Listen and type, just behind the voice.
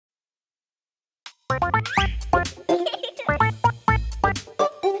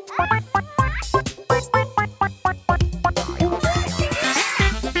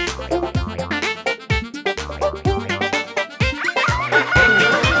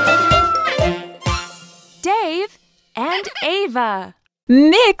Ava.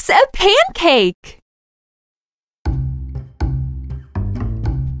 Mix a pancake.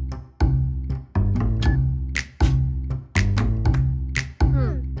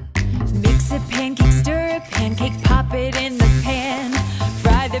 Mix a pancake, stir a pancake, pop it in the pan.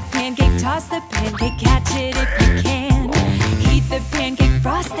 Fry the pancake, toss the pancake, catch it if you can. Heat the pancake,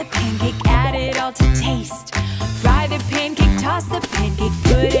 frost the pancake, add it all to taste. Fry the pancake, toss the pancake,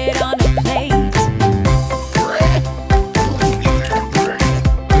 put it on a plate.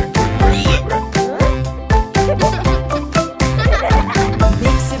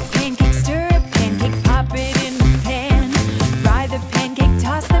 Mix a pancake, stir a pancake, pop it in the pan. Fry the pancake,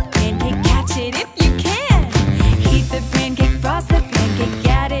 toss the pancake, catch it if you can. Heat the pancake, frost the pancake,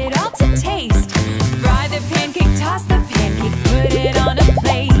 add it all to taste. Fry the pancake, toss the pancake, put it on a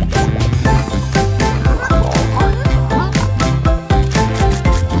plate.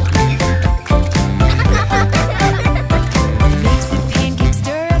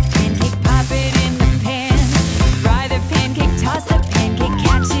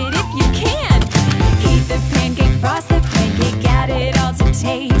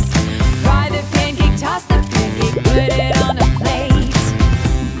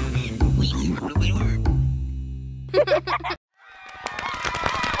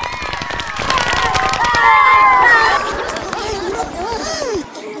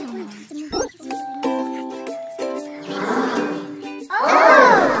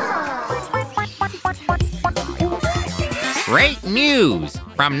 Great news!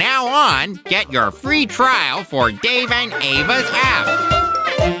 From now on, get your free trial for Dave and Ava's app.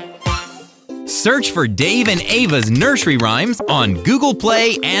 Search for Dave and Ava's nursery rhymes on Google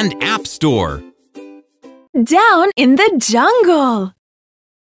Play and App Store. Down in the jungle.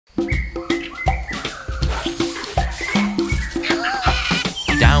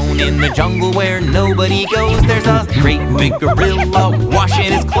 Down in the jungle where nobody goes, there's a great big gorilla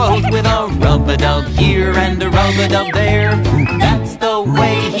washing his clothes with a rub-a-dub here and a rub-a-dub there. That's the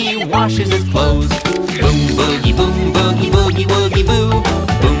way he washes his clothes. Boom boogie boom boogie boogie woogie boo.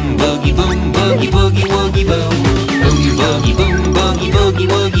 Boom boogie boom boogie boogie woogie boo. Boom boogie boom boogie boogie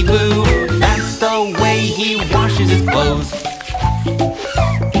woogie boo. That's the way he washes his clothes.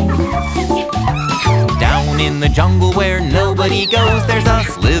 Down in the jungle where nobody goes, there's a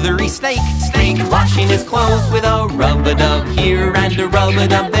slithery snake washing his clothes with a rub-a-dub here and a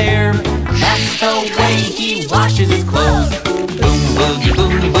rub-a-dub there. That's the way he washes his clothes. Boom boogie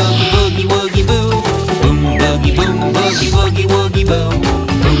boom boogie boogie woogie boo. Boom boogie boom boogie boogie woogie boo.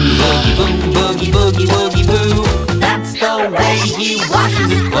 Boom boogie boom boogie boogie woogie boo. That's the way he washes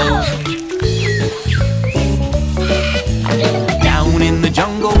his clothes. Down in the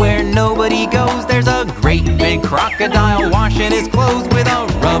jungle where nobody goes, there's a great big crocodile washing his clothes with a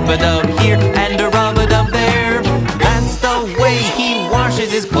rub-a-dub here and a rub-a-dub there. That's the way he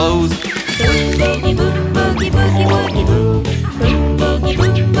washes his clothes. Boom boogie boom boogie boogie woogie boo. Boom boogie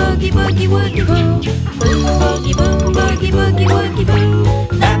boom boogie boogie woogie boo. Boom boogie boom boogie boogie woogie boo.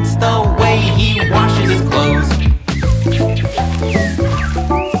 That's the way he washes his clothes.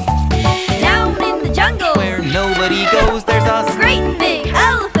 Down in the jungle where nobody goes, there's a great big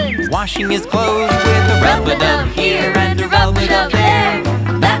elephant washing his clothes with a rub-a-dub here and a rub-a-dub there.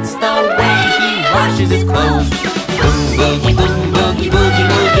 That's the way he washes his clothes. Boom boogie boom boogie boogie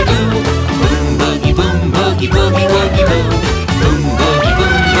woogie boo. Boom boogie boom boogie boogie woogie boo. Boom boogie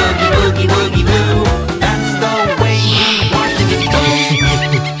boom boogie boogie woogie boo. That's the way he washes his clothes.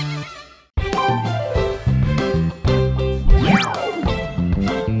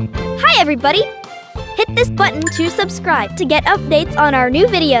 Hi everybody! Hit this button to subscribe to get updates on our new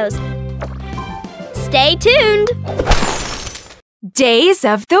videos. Stay tuned! Days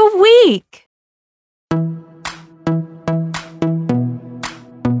of the week.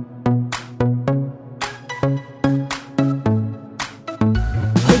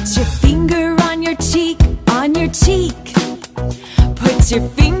 Put your finger on your cheek, on your cheek. Put your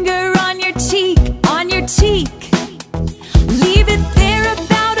finger on your cheek, on your cheek. Leave it there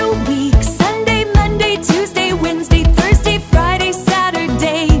about a week. Sunday, Monday, Tuesday, Wednesday, Thursday, Friday,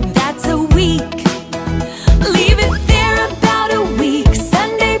 Saturday. That's a week. Leave it there about a week.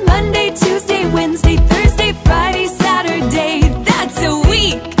 Sunday, Monday, Tuesday, Wednesday, Thursday, Friday, Saturday. That's a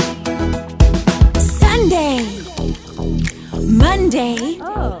week. Sunday, Monday,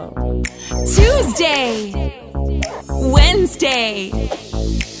 Tuesday, Wednesday,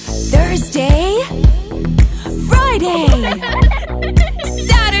 Thursday, Friday,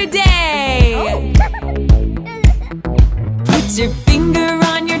 Saturday. Put your finger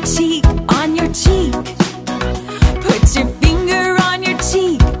on your cheek, on your cheek. Put your finger on your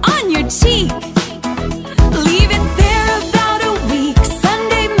cheek, on your cheek. Leave it there about a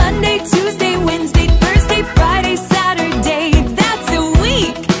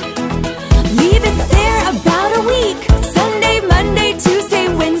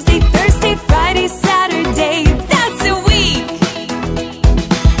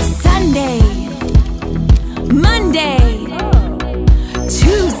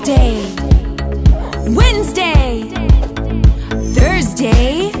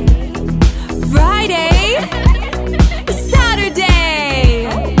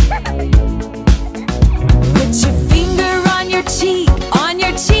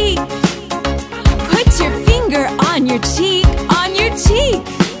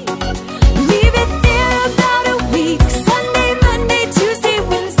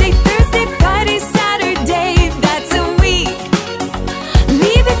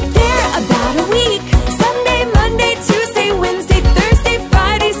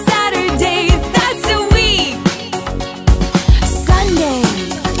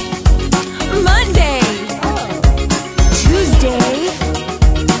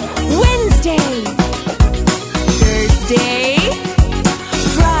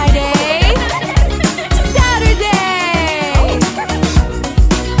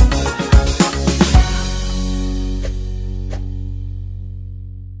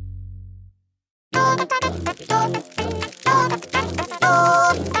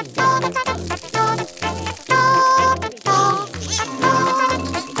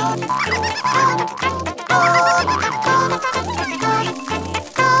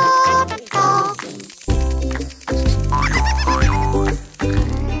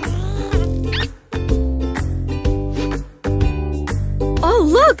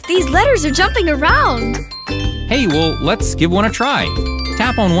letters are jumping around. Hey, well, let's give one a try.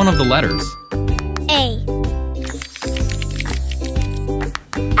 Tap on one of the letters. A.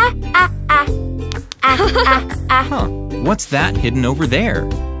 Ah, ah, ah. Ah, ah, ah. Huh, what's that hidden over there?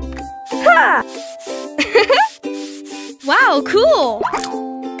 Ha! Wow, cool!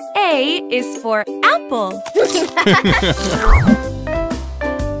 A is for apple.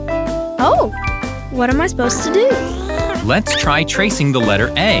 Oh, what am I supposed to do? Let's try tracing the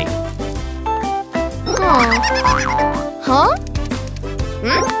letter A. Huh?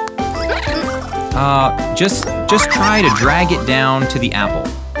 Just try to drag it down to the apple.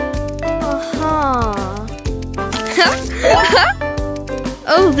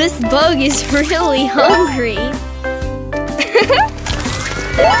 Oh, this bug is really hungry.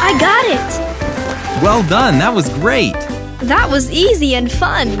 I got it! Well done, that was great. That was easy and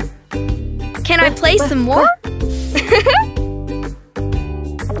fun. Can I play some more?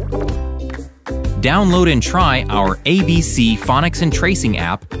 Download and try our ABC Phonics and Tracing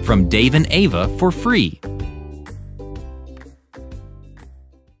app from Dave and Ava for free.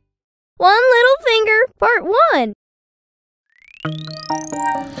 One Little Finger, Part 1.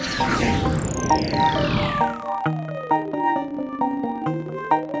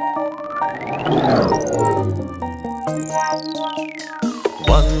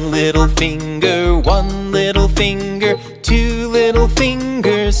 One little finger, two little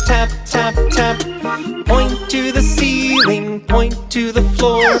fingers, tap, tap, tap. Point to the ceiling, point to the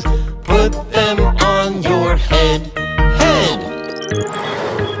floor, put them on your head, head.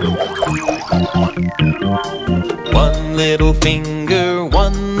 One little finger,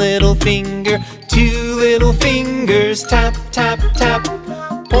 two little fingers, tap, tap, tap.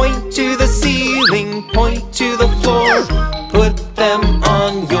 Point to the ceiling, point to the floor, put them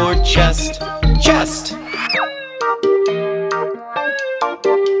on your chest, chest.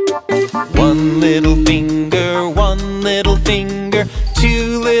 One little finger,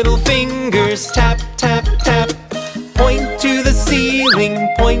 two little fingers, tap, tap, tap. Point to the ceiling,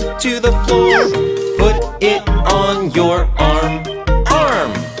 point to the floor, put it on your arm,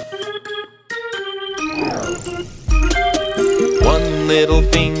 arm. One little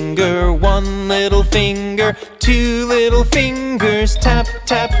finger, two little fingers, tap,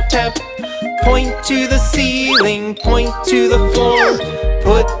 tap, tap. Point to the ceiling, point to the floor,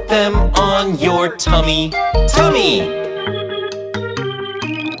 put them on your tummy, tummy.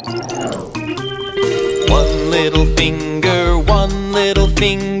 One little finger,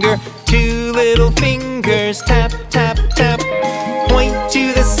 two little fingers, tap, tap, tap. Point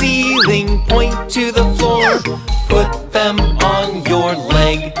to the ceiling, point to the floor, put them on your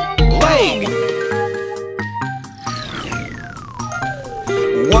leg, leg.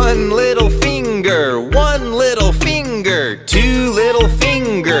 One little finger, two little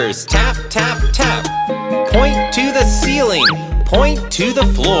fingers, tap, tap, tap. Point to the ceiling, point to the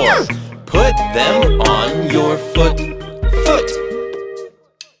floor, put them on your foot, foot.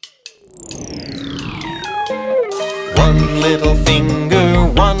 One little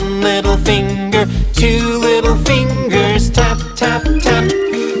finger, two little fingers, tap, tap, tap.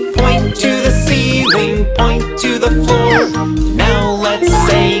 Point to the ceiling, point to the floor. Now let's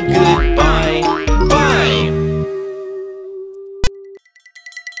say goodbye, bye.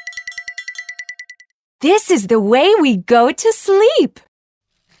 This is the way we go to sleep.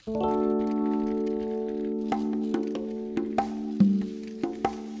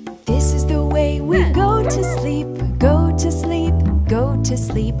 This is the way we go to sleep, go to sleep, go to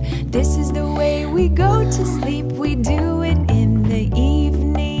sleep. This is the way we go to sleep. We do it in the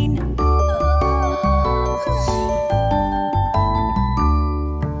evening.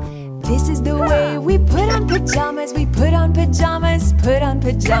 This is the way we put on pajamas, we put on pajamas, put on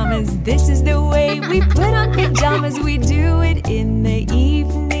pajamas. This is the way we put on pajamas. We do it in the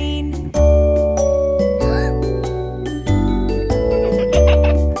evening.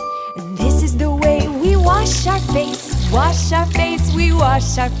 This is the way we wash our face, wash our face, we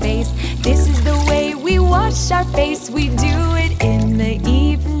wash our face. This is the way we wash our face. We do it in the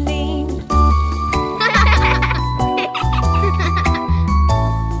evening.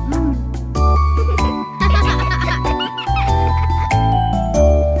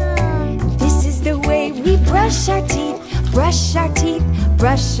 Brush our teeth, brush our teeth,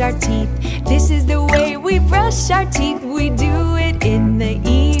 brush our teeth. This is the way we brush our teeth. We do it in the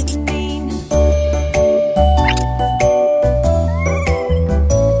evening.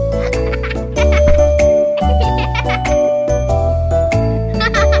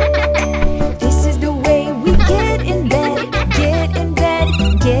 This is the way we get in bed, get in bed,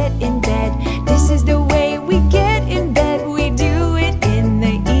 get in bed. This is the way we get in bed. We do it in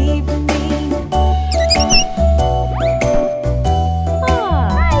the evening.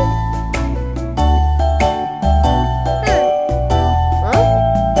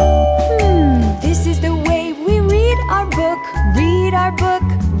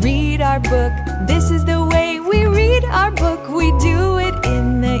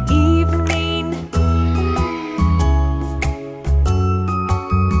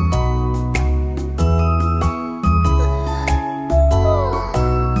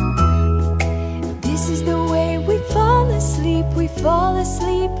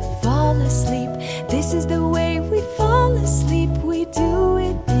 fall asleep. This is the way we fall asleep. We do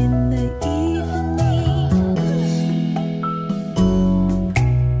it in the evening.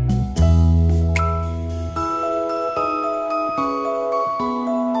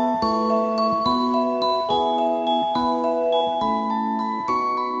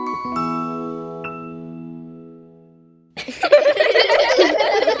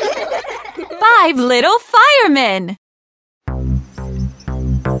 5 little firemen.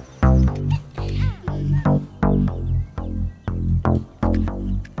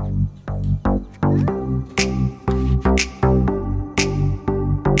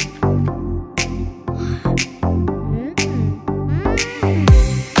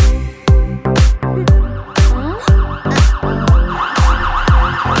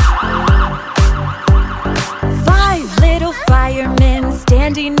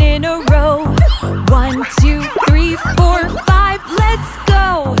 Standing in a row. 1, 2, 3, 4, 5, let's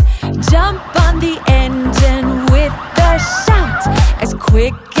go. Jump on the engine with a shout. As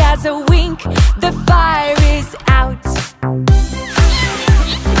quick as a wink, the fire is out.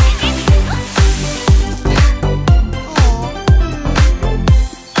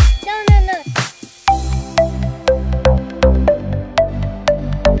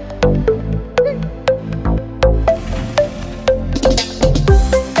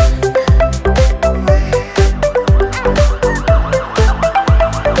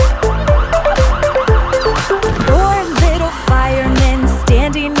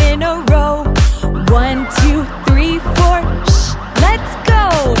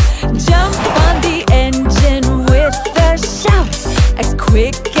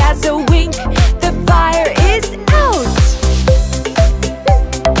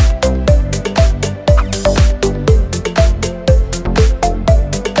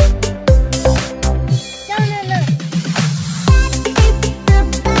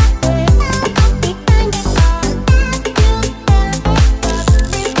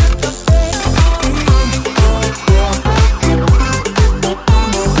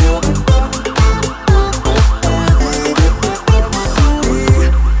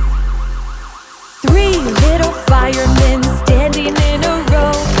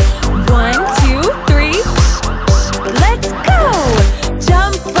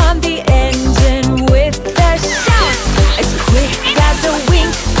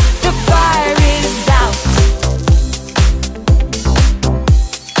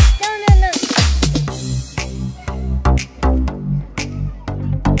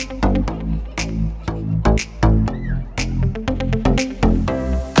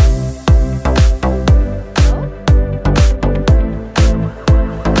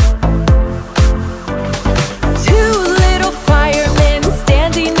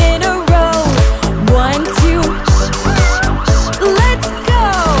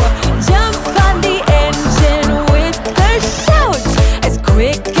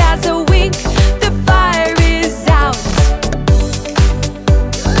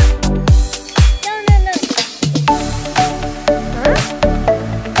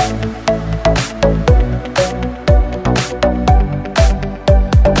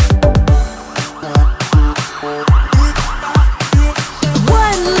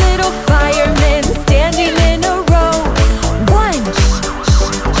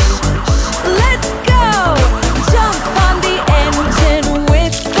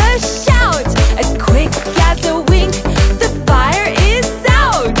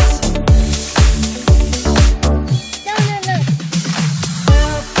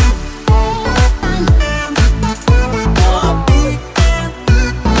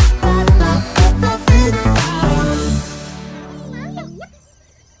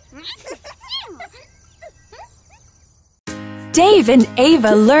 Dave and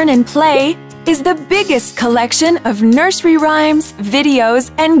Ava Learn and Play is the biggest collection of nursery rhymes,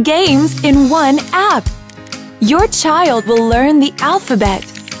 videos, and games in one app. Your child will learn the alphabet,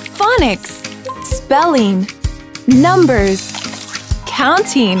 phonics, spelling, numbers,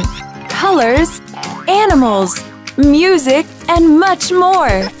 counting, colors, animals, music, and much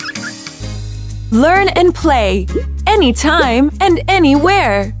more. Learn and play anytime and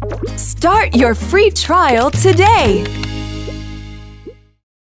anywhere. Start your free trial today.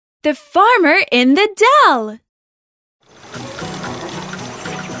 The Farmer in the Dell.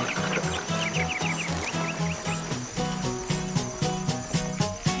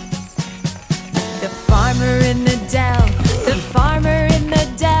 The farmer in the dell, the farmer in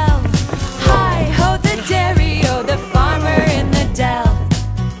the dell. Hi-ho the dairy-o, the farmer in the dell.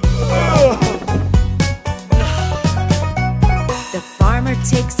 The farmer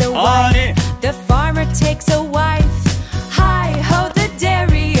takes a wife, the farmer takes a wife. Hi-ho the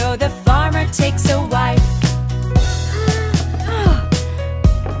dairy-o, the farmer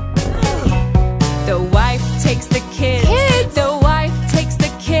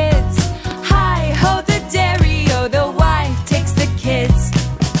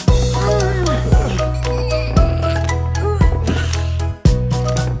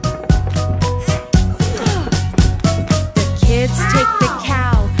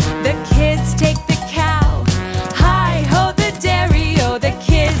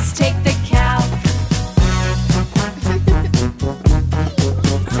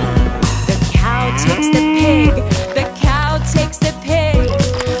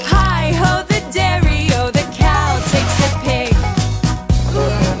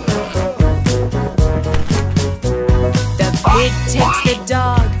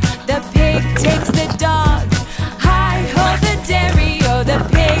takes the dog. Hi-ho the dairy-o, the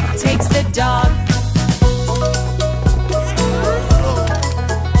pig takes the dog.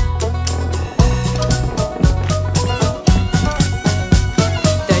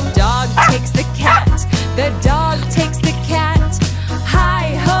 The dog takes the cat. The dog takes the cat.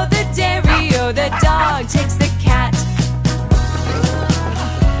 Hi-ho the dairy-o, the dog takes the cat.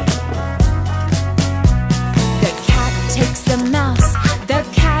 The cat takes the mouse. The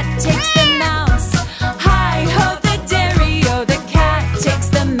cat takes the mouse. Hi-ho the dairy-o, the cat takes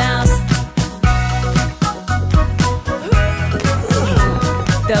the mouse.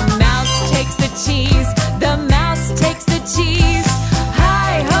 The mouse takes the cheese. The mouse takes the cheese.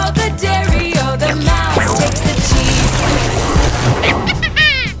 Hi-ho the dairy-o, the mouse takes the cheese.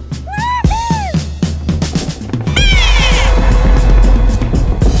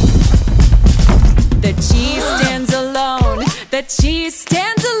 The cheese stands alone. The cheese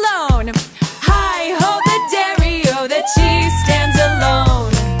stands alone. Hi-ho the dairy-o, the cheese stands alone.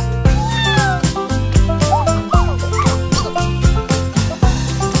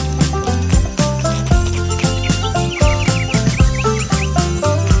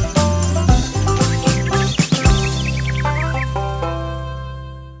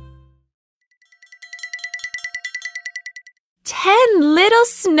 Little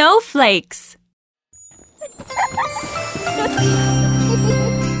Snowflakes.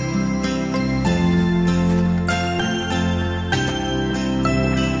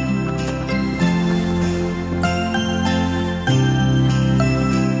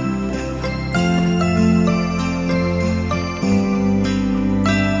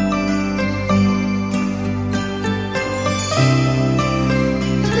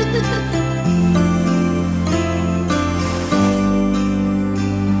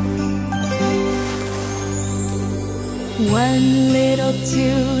 One little,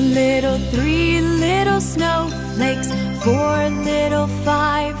 two little, three little snowflakes. 4 little,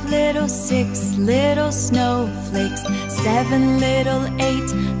 5 little, 6 little snowflakes. 7 little,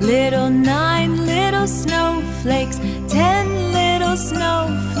 8 little, 9 little snowflakes. 10 little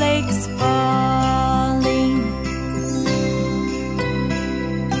snowflakes falling.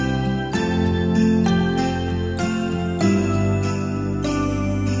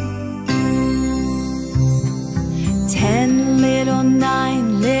 Little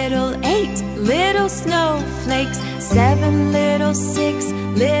 9 little 8 little snowflakes. 7 little 6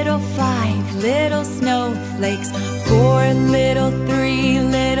 little 5 little snowflakes. 4 little 3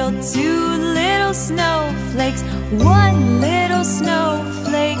 little 2 little snowflakes. 1 little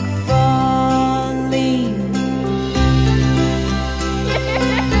snowflake falling.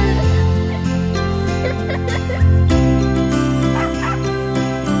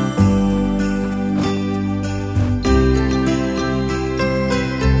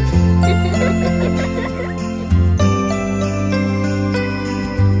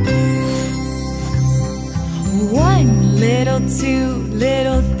 Little 2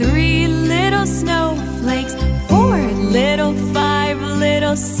 little 3 little snowflakes. 4 little 5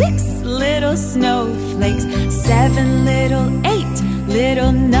 little 6 little snowflakes. 7 little 8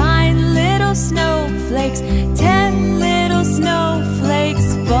 little 9 little snowflakes. 10 little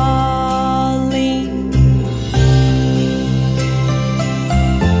snowflakes falling.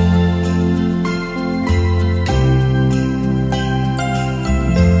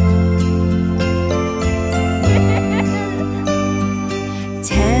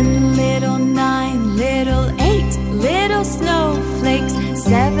 Snowflakes.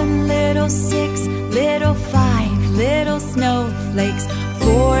 7 little 6 little 5 little snowflakes.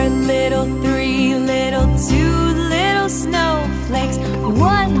 4 little 3 little 2 little snowflakes.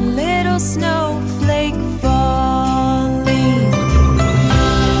 1 little snowflake falling.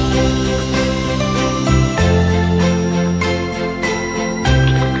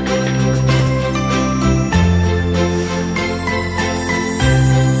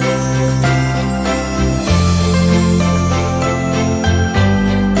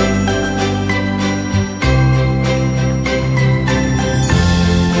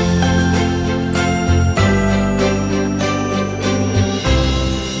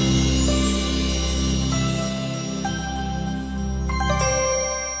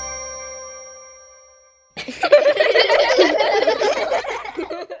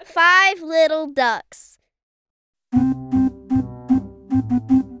 Five little ducks.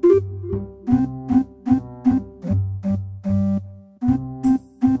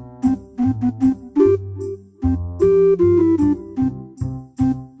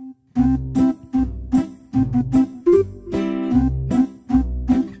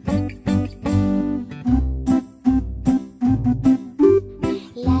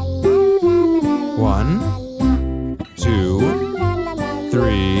 La la la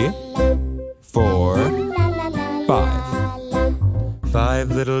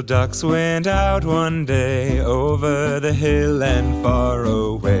ducks went out one day over the hill and far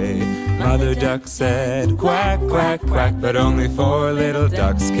away. Mother duck said, quack, quack, quack, but only 4 little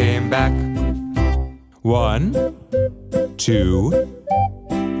ducks came back. 1, 2,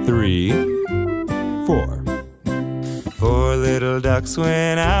 3, 4. 4 little ducks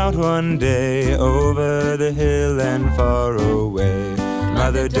went out one day over the hill and far away.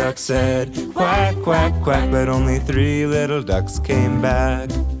 Mother duck said, quack, quack, quack, but only 3 little ducks came back.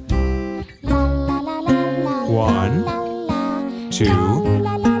 1, 2,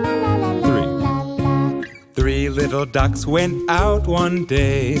 3. 3 little ducks went out one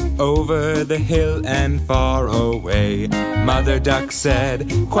day over the hill and far away. Mother duck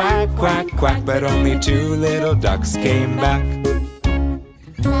said, quack, quack, quack, but only 2 little ducks came back.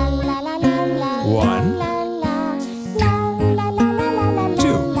 1,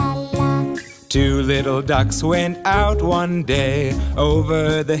 2 little ducks went out one day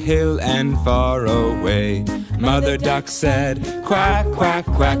over the hill and far away. Mother duck said, quack, quack,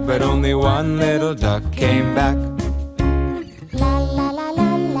 quack, but only 1 little duck came back.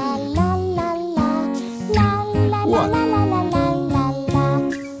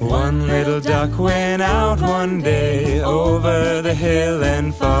 1 little duck went out one day over the hill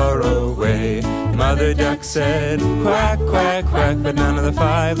and far away. Mother duck said, quack, quack, quack, but none of the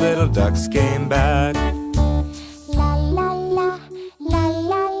 5 little ducks came back.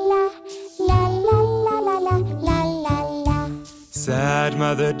 Sad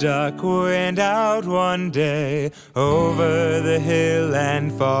Mother duck went out one day over the hill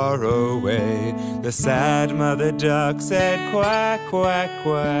and far away. The sad Mother duck said, quack, quack,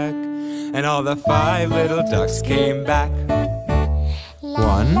 quack, and all the 5 little ducks came back.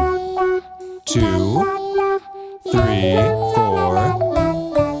 1, 2, 3, 4,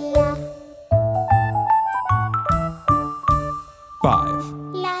 5.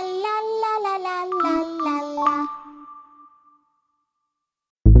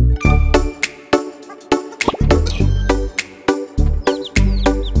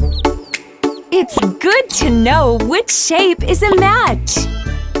 It's good to know which shape is a match.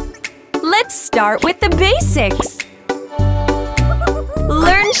 Let's start with the basics.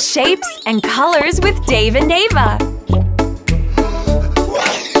 Learn shapes and colors with Dave and Ava.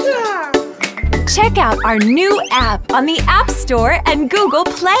 Check out our new app on the App Store and Google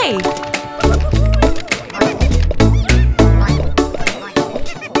Play.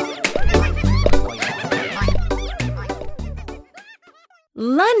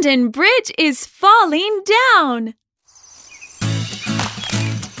 London Bridge is falling down.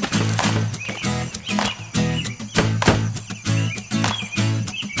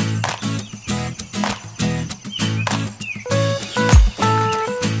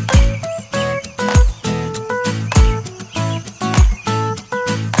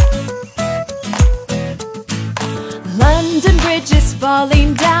 London Bridge is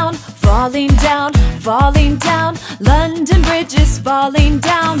falling down, falling down, falling down. London Bridge is falling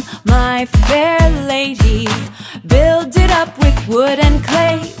down, my fair lady. Build it up with wood and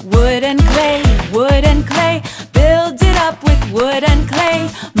clay, wood and clay, wood and clay. Build it up with wood and clay,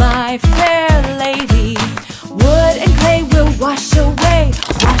 my fair lady. Wood and clay will wash away,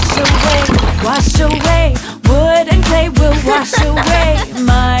 wash away, wash away. Wood and clay will wash away,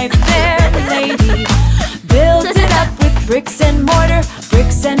 my fair lady. Build it up with bricks and mortar,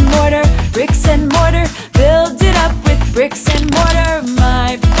 bricks and mortar, bricks and mortar. Build it up with bricks and mortar,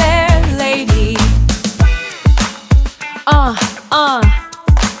 my fair lady.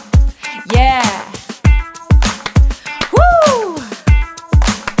 Yeah. Woo!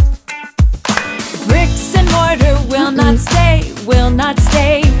 Bricks and mortar will not stay, will not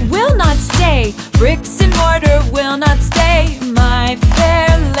stay, will not stay. Bricks and mortar will not stay, my fair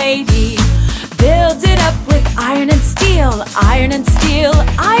lady. Build it up with iron and steel, iron and steel,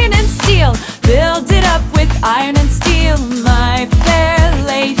 iron and steel. Build it up with iron and steel, my fair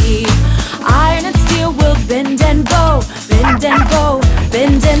lady. Iron and steel will bend and bow, bend and bow,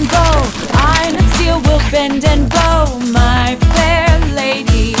 bend and bow. Iron and steel will bend and bow, my fair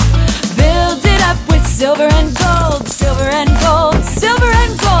lady. Build it up with silver and gold, silver and gold, silver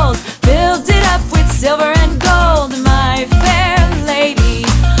and gold. Build it up with silver and gold, my fair lady.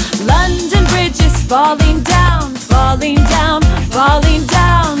 London Bridge is falling down, falling down, falling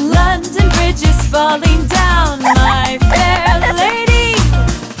down.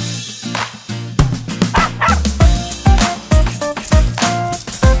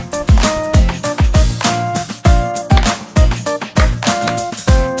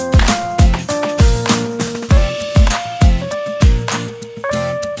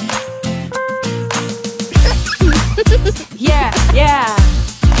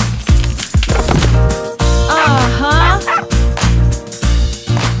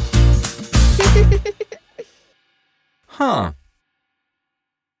 Huh.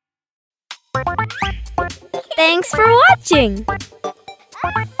 Thanks for watching!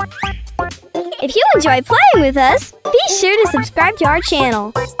 If you enjoy playing with us, be sure to subscribe to our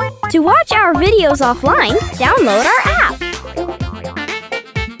channel. To watch our videos offline, download our app.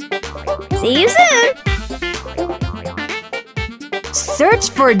 See you soon!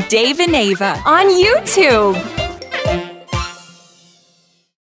 Search for Dave and Ava on YouTube.